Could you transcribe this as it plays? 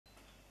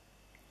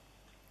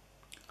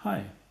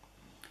Hi,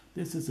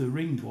 this is a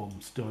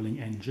Ringbom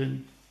Stirling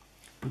engine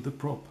with a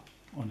prop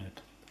on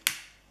it.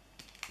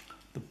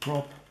 The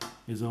prop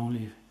is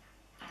only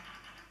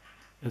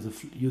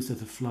used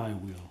as a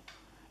flywheel.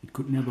 It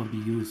could never be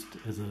used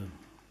as an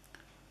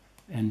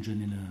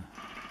engine in a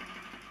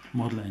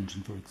model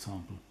engine, for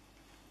example.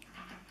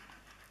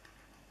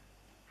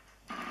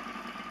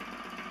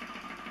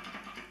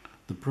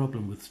 The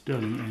problem with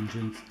Stirling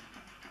engines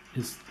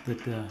is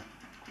that the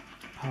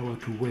power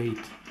to weight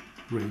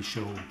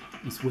ratio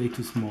is way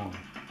too small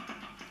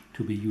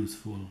to be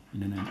useful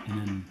in a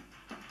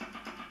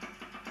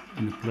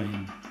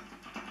plane.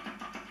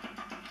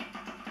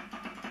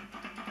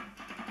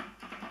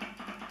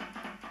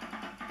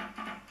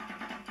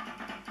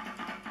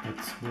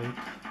 Let's wait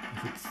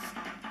if it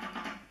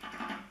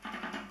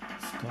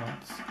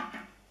starts.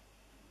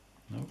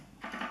 No.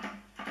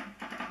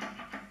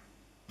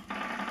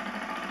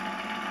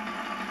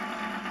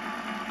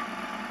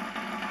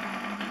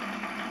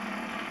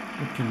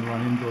 It can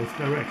run in both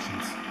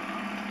directions.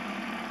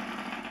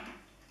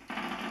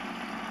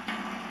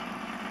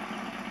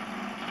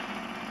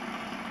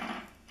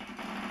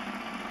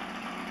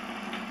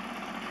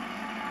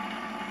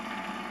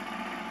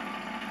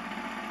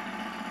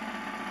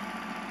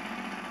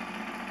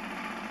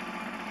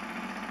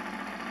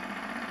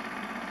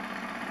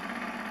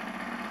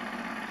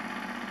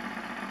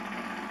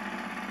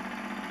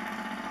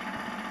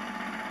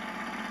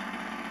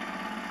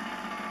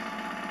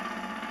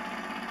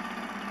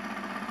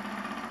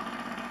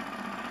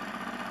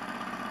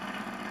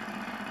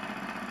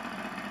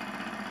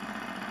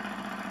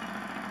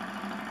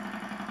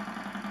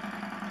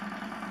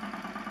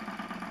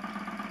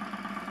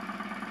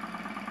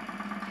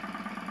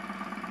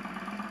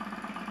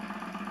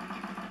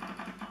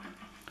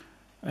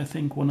 I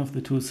think one of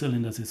the two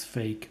cylinders is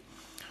fake.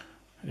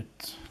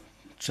 It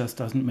just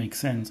doesn't make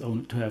sense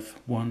only to have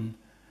one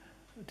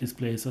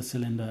displacer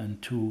cylinder and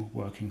two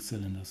working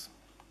cylinders.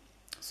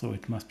 So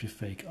it must be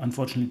fake.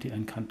 Unfortunately,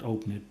 I can't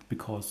open it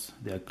because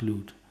they are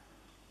glued.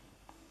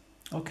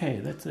 Okay,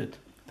 that's it.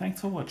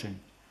 Thanks for watching.